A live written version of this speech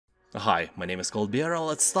Hi, my name is Colbiera.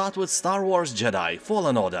 Let's start with Star Wars Jedi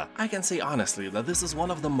Fallen Order. I can say honestly that this is one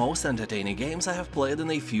of the most entertaining games I have played in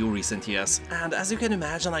a few recent years. And as you can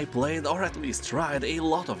imagine, I played, or at least tried, a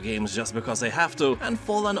lot of games just because I have to, and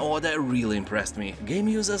Fallen Order really impressed me. Game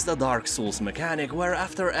uses the Dark Souls mechanic where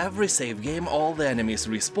after every save game all the enemies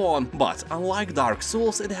respawn, but unlike Dark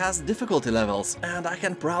Souls it has difficulty levels, and I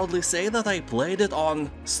can proudly say that I played it on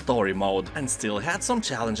story mode and still had some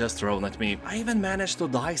challenges thrown at me. I even managed to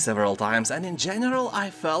die several times, and in general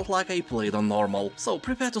I felt like I played on normal. So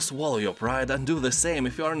prepare to swallow your pride and do the same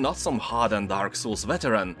if you are not some hardened Dark Souls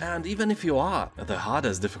veteran, and even if you are, the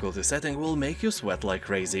hardest difficulty setting will make you sweat like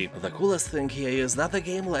crazy. The coolest thing here is that the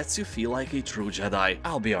game lets you feel like a true Jedi.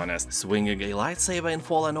 I'll be honest, swinging a lightsaber in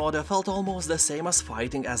Fallen Order felt almost the same as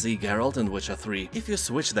fighting as a Geralt in Witcher 3. If you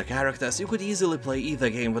switch the characters, you could easily play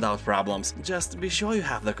either game without problems. Just be sure you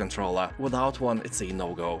have the controller. Without one, it's a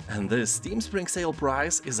no-go. And this Steam Spring Sale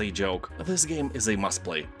price is a joke. This game is a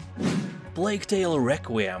must-play. Plague Tale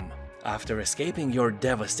Requiem. After escaping your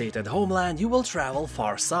devastated homeland, you will travel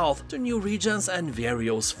far south to new regions and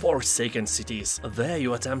various forsaken cities. There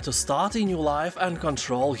you attempt to start a new life and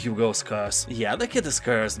control Hugo's curse. Yeah, the kid is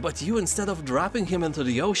cursed, but you, instead of dropping him into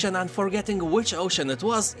the ocean and forgetting which ocean it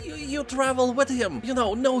was, you travel with him. You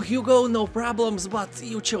know, no Hugo, no problems, but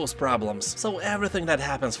you chose problems. So everything that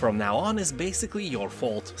happens from now on is basically your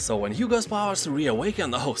fault. So when Hugo's powers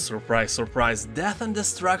reawaken, oh surprise, surprise, death and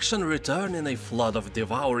destruction return in a flood of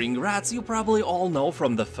devouring you probably all know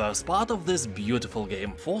from the first part of this beautiful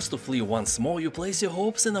game. Forced to flee once more, you place your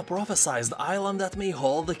hopes in a prophesized island that may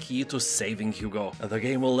hold the key to saving Hugo. The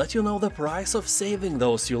game will let you know the price of saving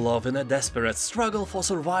those you love in a desperate struggle for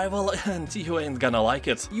survival, and you ain't gonna like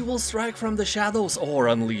it. You will strike from the shadows or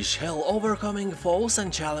unleash hell, overcoming foes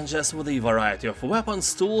and challenges with a variety of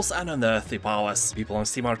weapons, tools, and unearthly powers. People on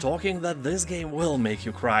Steam are talking that this game will make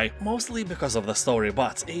you cry, mostly because of the story,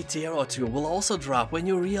 but a tear or two will also drop when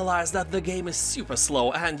you realize that the game is super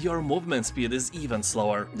slow and your movement speed is even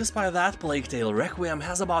slower. Despite that, Plague Tale Requiem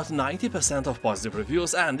has about 90% of positive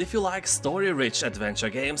reviews, and if you like story-rich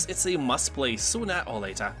adventure games, it's a must-play sooner or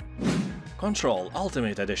later. Control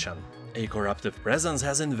Ultimate Edition. A corruptive presence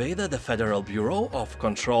has invaded the Federal Bureau of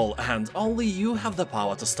Control, and only you have the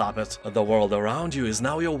power to stop it. The world around you is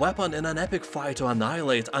now your weapon in an epic fight to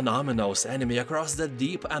annihilate an ominous enemy across the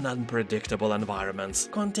deep and unpredictable environments.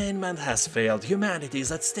 Containment has failed, humanity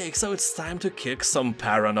is at stake, so it's time to kick some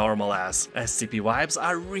paranormal ass. SCP vibes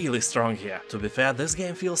are really strong here. To be fair, this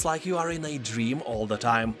game feels like you are in a dream all the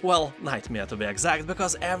time. Well, nightmare to be exact,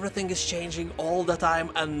 because everything is changing all the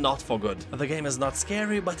time and not for good. The game is not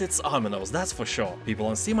scary, but it's ominous, that's for sure. People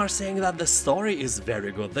on Steam are saying that the story is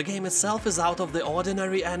very good, the game itself is out of the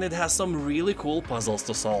ordinary, and it has some really cool puzzles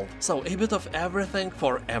to solve. So a bit of everything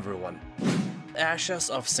for everyone. Ashes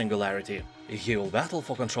of Singularity. He will battle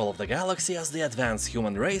for control of the galaxy as the advanced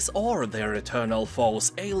human race or their eternal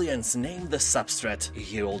foes, aliens named the Substrate.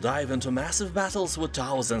 He will dive into massive battles with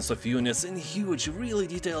thousands of units in huge, really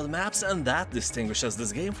detailed maps, and that distinguishes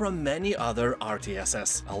this game from many other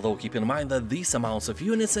RTSs. Although keep in mind that these amounts of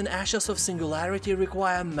units in Ashes of Singularity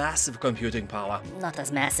require massive computing power. Not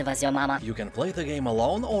as massive as your mama. You can play the game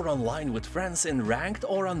alone or online with friends in ranked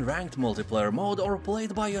or unranked multiplayer mode, or play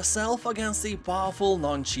it by yourself against a powerful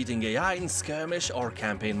non-cheating AI in skirmish or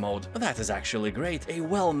campaign mode. That is actually great, a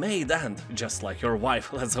well-made and, just like your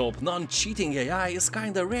wife, let's hope, non-cheating AI is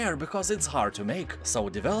kinda rare because it's hard to make. So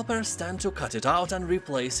developers tend to cut it out and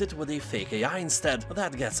replace it with a fake AI instead,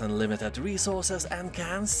 that gets unlimited resources and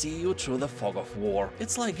can see you through the fog of war.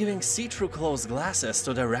 It's like giving see-through closed glasses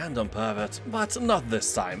to the random pervert. But not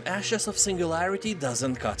this time, Ashes of Singularity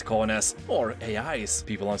doesn't cut corners, or AIs.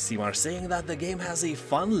 People on Steam are saying that the game has a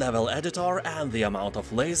fun level editor and the amount of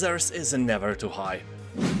lasers is never too high.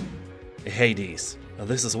 Hades.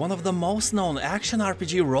 This is one of the most known action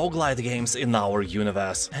RPG roguelite games in our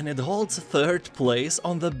universe, and it holds 3rd place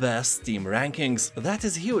on the best Steam rankings. That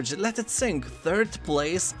is huge, let it sink, 3rd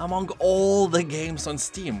place among all the games on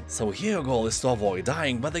Steam. So here your goal is to avoid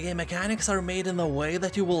dying, but the game mechanics are made in a way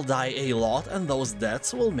that you will die a lot and those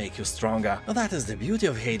deaths will make you stronger. That is the beauty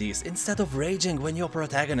of Hades. Instead of raging when your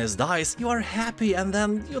protagonist dies, you are happy and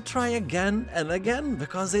then you try again and again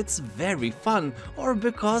because it's very fun, or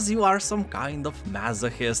because you are some kind of masochist.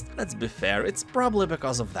 Let's be fair, it's probably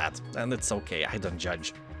because of that, and it's okay, I don't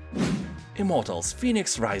judge. Immortals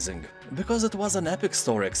Fenyx Rising. Because it was an Epic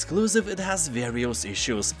Store exclusive, it has various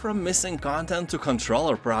issues, from missing content to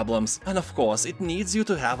controller problems, and of course it needs you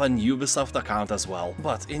to have an Ubisoft account as well.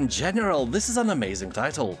 But in general, this is an amazing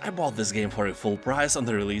title. I bought this game for a full price on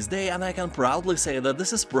the release day, and I can proudly say that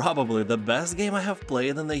this is probably the best game I have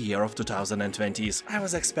played in the year of 2020s. I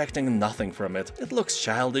was expecting nothing from it. It looks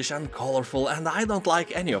childish and colorful, and I don't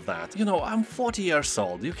like any of that. You know, I'm 40 years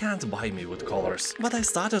old, you can't buy me with colors. But I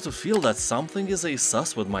started to feel that something is a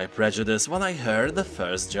sus with my prejudice when I heard the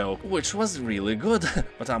first joke, which was really good,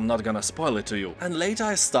 but I'm not gonna spoil it to you. And later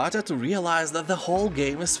I started to realize that the whole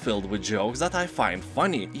game is filled with jokes that I find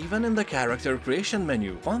funny, even in the character creation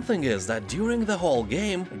menu. Fun thing is that during the whole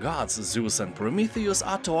game, gods Zeus and Prometheus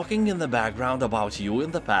are talking in the background about you in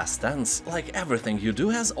the past tense, like everything you do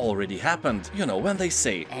has already happened. You know, when they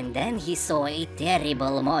say, "And then he saw a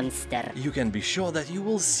terrible monster." You can be sure that you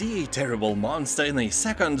will see a terrible monster in a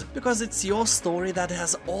second, because it's your story that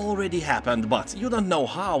has already happened, but you don't know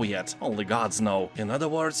how yet, only gods know. In other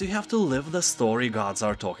words, you have to live the story gods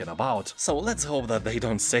are talking about. So let's hope that they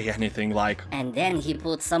don't say anything like, "And then he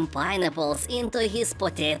put some pineapples into his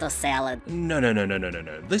potato salad." No.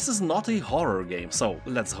 This is not a horror game, so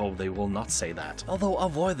let's hope they will not say that. Although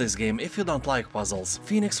avoid this game if you don't like puzzles.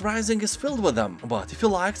 Fenyx Rising is filled with them, but if you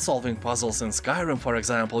liked solving puzzles in Skyrim, for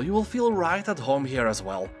example, you will feel right at home here as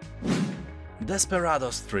well.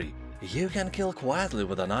 Desperados 3. You can kill quietly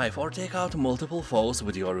with a knife or take out multiple foes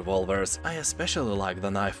with your revolvers. I especially like the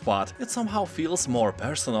knife part, it somehow feels more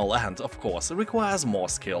personal and, of course, requires more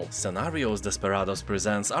skill. Scenarios Desperados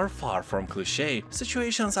presents are far from cliché,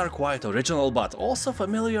 situations are quite original but also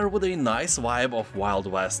familiar with a nice vibe of Wild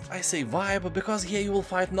West. I say vibe because here you will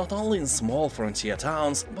fight not only in small frontier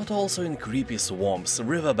towns, but also in creepy swamps,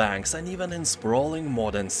 riverbanks and even in sprawling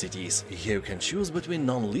modern cities. Here you can choose between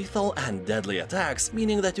non-lethal and deadly attacks,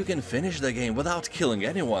 meaning that you can finish the game without killing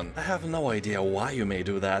anyone. I have no idea why you may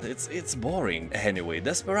do that, it's boring. Anyway,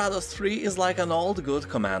 Desperados 3 is like an old good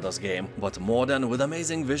Commandos game, but modern with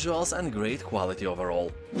amazing visuals and great quality overall.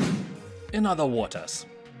 In Other Waters.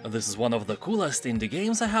 This is one of the coolest indie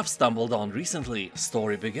games I have stumbled on recently.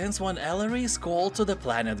 Story begins when Ellery is called to the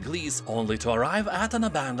planet Gliese, only to arrive at an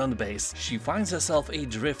abandoned base. She finds herself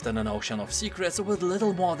adrift in an ocean of secrets with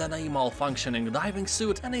little more than a malfunctioning diving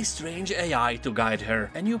suit and a strange AI to guide her.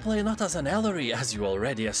 And you play not as an Ellery, as you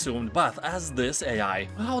already assumed, but as this AI.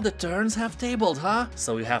 How the turns have tabled, huh?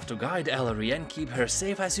 So you have to guide Ellery and keep her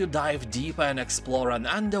safe as you dive deeper and explore an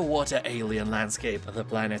underwater alien landscape. The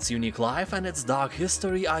planet's unique life and its dark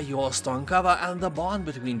history are yours to uncover, and the bond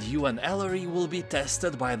between you and Ellery will be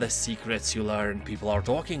tested by the secrets you learn. People are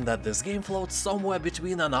talking that this game floats somewhere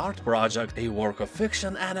between an art project, a work of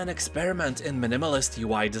fiction, and an experiment in minimalist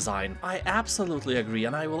UI design. I absolutely agree,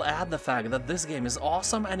 and I will add the fact that this game is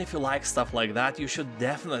awesome, and if you like stuff like that, you should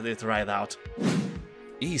definitely try it out.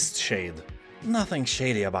 Eastshade. Nothing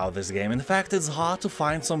shady about this game, in fact it's hard to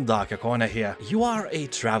find some darker corner here. You are a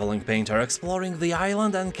traveling painter exploring the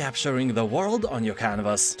island and capturing the world on your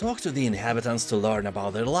canvas. Talk to the inhabitants to learn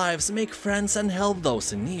about their lives, make friends and help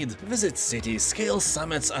those in need. Visit cities, scale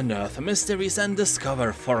summits, unearth mysteries and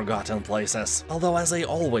discover forgotten places. Although as I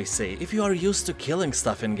always say, if you are used to killing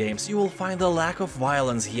stuff in games, you will find the lack of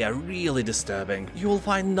violence here really disturbing. You will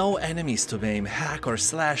find no enemies to maim, hack or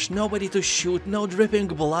slash, nobody to shoot, no dripping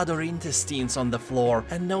blood or intestines on the floor,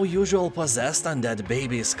 and no usual possessed undead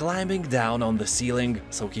babies climbing down on the ceiling.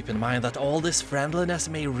 So keep in mind that all this friendliness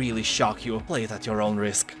may really shock you. Play it at your own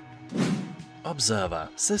risk. Observer,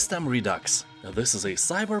 System Redux. This is a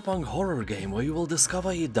cyberpunk horror game where you will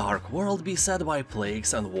discover a dark world beset by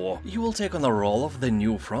plagues and war. You will take on the role of the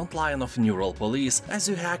new frontline of neural police as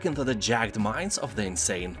you hack into the jagged minds of the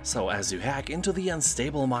insane. So as you hack into the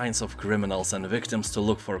unstable minds of criminals and victims to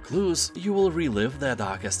look for clues, you will relive their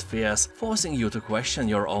darkest fears, forcing you to question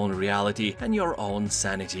your own reality and your own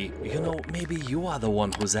sanity. You know, maybe you are the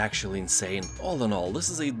one who's actually insane. All in all,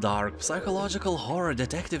 this is a dark, psychological horror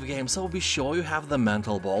detective game, so be sure you have the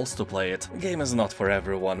mental balls to play it. Game is not for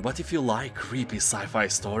everyone, but if you like creepy sci-fi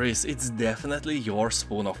stories, it's definitely your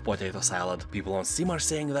spoon of potato salad. People on Steam are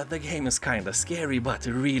saying that the game is kinda scary, but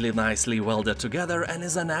really nicely welded together and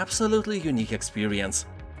is an absolutely unique experience.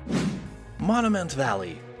 Monument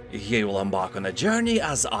Valley. Here you will embark on a journey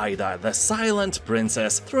as Ida, the silent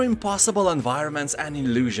princess, through impossible environments and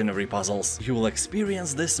illusionary puzzles. You will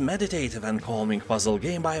experience this meditative and calming puzzle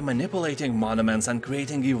game by manipulating monuments and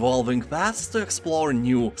creating evolving paths to explore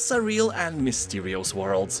new, surreal and mysterious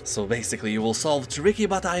worlds. So basically you will solve tricky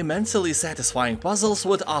but immensely satisfying puzzles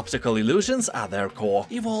with optical illusions at their core.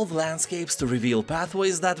 Evolve landscapes to reveal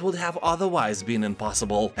pathways that would have otherwise been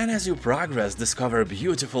impossible. And as you progress, discover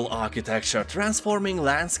beautiful architecture, transforming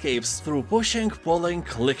landscapes escapes through pushing, pulling,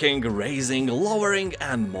 clicking, raising, lowering,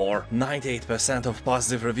 and more. 98% of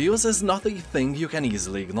positive reviews is not a thing you can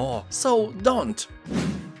easily ignore, so don't!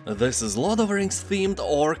 This is Lord of the Rings themed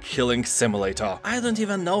orc killing simulator. I don't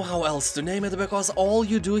even know how else to name it because all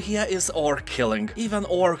you do here is orc killing. Even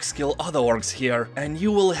orcs kill other orcs here, and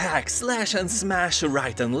you will hack, slash and smash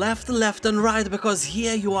right and left and right because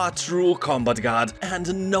here you are true combat god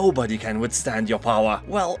and nobody can withstand your power.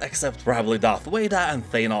 Well, except probably Darth Vader and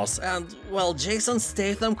Thanos, and well, Jason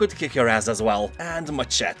Statham could kick your ass as well. And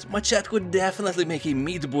Machete. Machete could definitely make a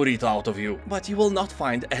meat burrito out of you, but you will not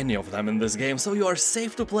find any of them in this game, so you are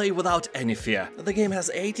safe to play without any fear. The game has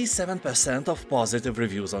 87% of positive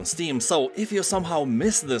reviews on Steam, so if you somehow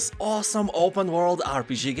miss this awesome open world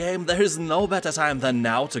RPG game, there is no better time than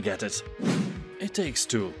now to get it. It Takes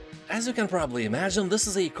Two. As you can probably imagine, this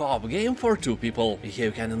is a co-op game for 2 people. Here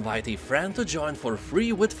you can invite a friend to join for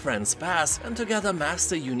free with Friends Pass, and together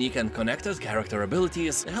master unique and connected character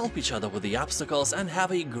abilities, help each other with the obstacles, and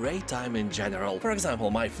have a great time in general. For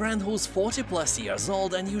example, my friend who's 40+ years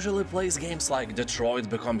old and usually plays games like Detroit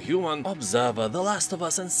Become Human, Observer, The Last of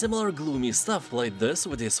Us, and similar gloomy stuff, played this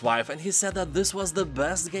with his wife, and he said that this was the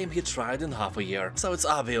best game he tried in half a year. So it's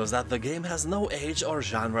obvious that the game has no age or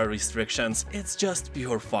genre restrictions, it's just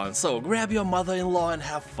pure fun. So grab your mother-in-law and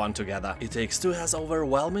have fun together. It Takes Two has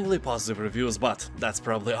overwhelmingly positive reviews, but that's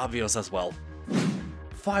probably obvious as well.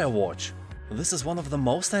 Firewatch. This is one of the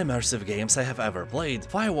most immersive games I have ever played.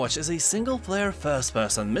 Firewatch is a single-player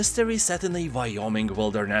first-person mystery set in a Wyoming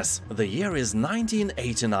wilderness. The year is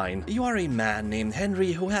 1989. You are a man named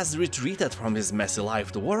Henry who has retreated from his messy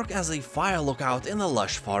life to work as a fire lookout in a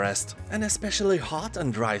lush forest. An especially hot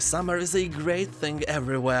and dry summer is a great thing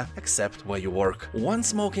everywhere except where you work. One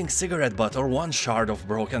smoking cigarette butt or one shard of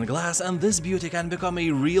broken glass and this beauty can become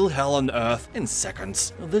a real hell on earth in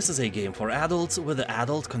seconds. This is a game for adults with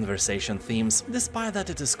adult conversation themes. Despite that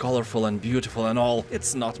it is colorful and beautiful and all,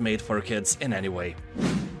 it's not made for kids in any way.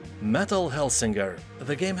 Metal Hellsinger.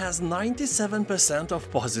 The game has 97% of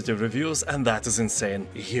positive reviews, and that is insane.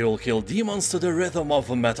 You'll kill demons to the rhythm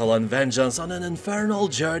of metal and vengeance on an infernal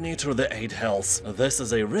journey through the 8 hells. This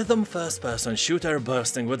is a rhythm first-person shooter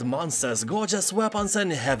bursting with monsters, gorgeous weapons,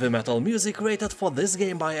 and heavy metal music created for this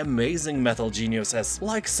game by amazing metal geniuses,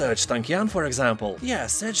 like Serj Tankian for example. Yeah,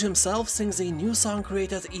 Serj himself sings a new song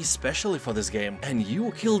created especially for this game, and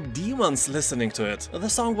you kill demons listening to it. The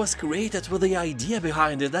song was created with the idea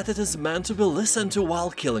behind it that it is meant to be listened to while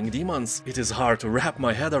killing demons. It is hard to wrap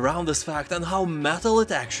my head around this fact and how metal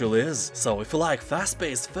it actually is. So if you like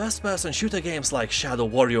fast-paced first-person shooter games like Shadow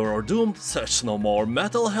Warrior or Doom, search no more.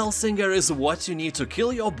 Metal Hellsinger is what you need to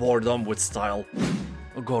kill your boredom with style.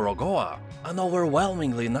 Gorogoa. An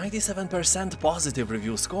overwhelmingly 97% positive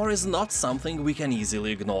review score is not something we can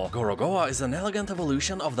easily ignore. Gorogoa is an elegant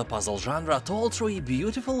evolution of the puzzle genre told through a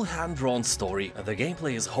beautiful hand-drawn story. The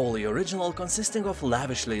gameplay is wholly original, consisting of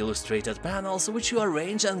lavishly illustrated panels which you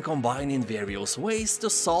arrange and combine in various ways to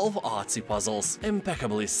solve artsy puzzles.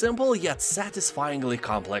 Impeccably simple yet satisfyingly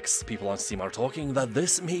complex. People on Steam are talking that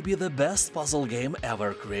this may be the best puzzle game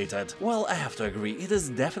ever created. Well, I have to agree, it is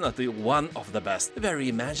definitely one of the best. Very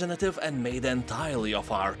imaginative and made entirely of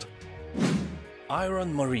art.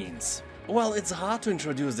 Iron Marines. Well, it's hard to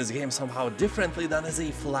introduce this game somehow differently than as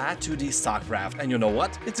a flat 2D StarCraft, and you know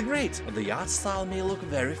what? It's great! The art style may look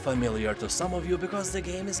very familiar to some of you because the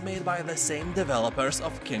game is made by the same developers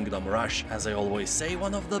of Kingdom Rush, as I always say,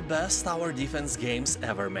 one of the best tower defense games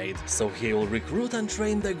ever made. So here you'll recruit and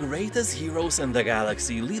train the greatest heroes in the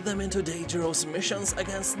galaxy, lead them into dangerous missions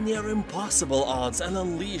against near impossible odds and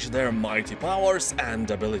unleash their mighty powers and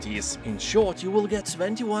abilities. In short, you will get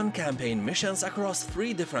 21 campaign missions across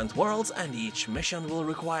 3 different worlds, and each mission will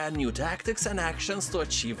require new tactics and actions to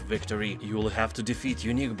achieve victory. You will have to defeat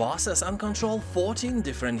unique bosses and control 14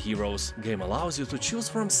 different heroes. Game allows you to choose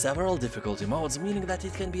from several difficulty modes, meaning that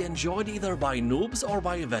it can be enjoyed either by noobs or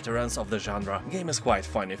by veterans of the genre. Game is quite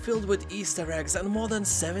funny, filled with Easter eggs and more than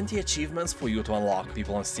 70 achievements for you to unlock.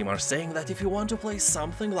 People on Steam are saying that if you want to play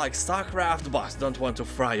something like StarCraft but don't want to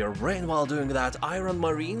fry your brain while doing that, Iron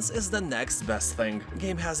Marines is the next best thing.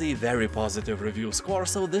 Game has a very positive review score,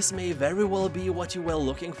 so this may very well be what you were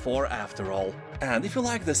looking for after all. And if you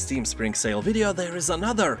like the Steam Spring Sale video, there is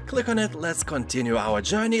another. Click on it, let's continue our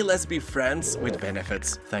journey, let's be friends with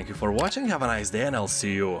benefits. Thank you for watching, have a nice day, and I'll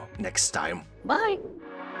see you next time. Bye!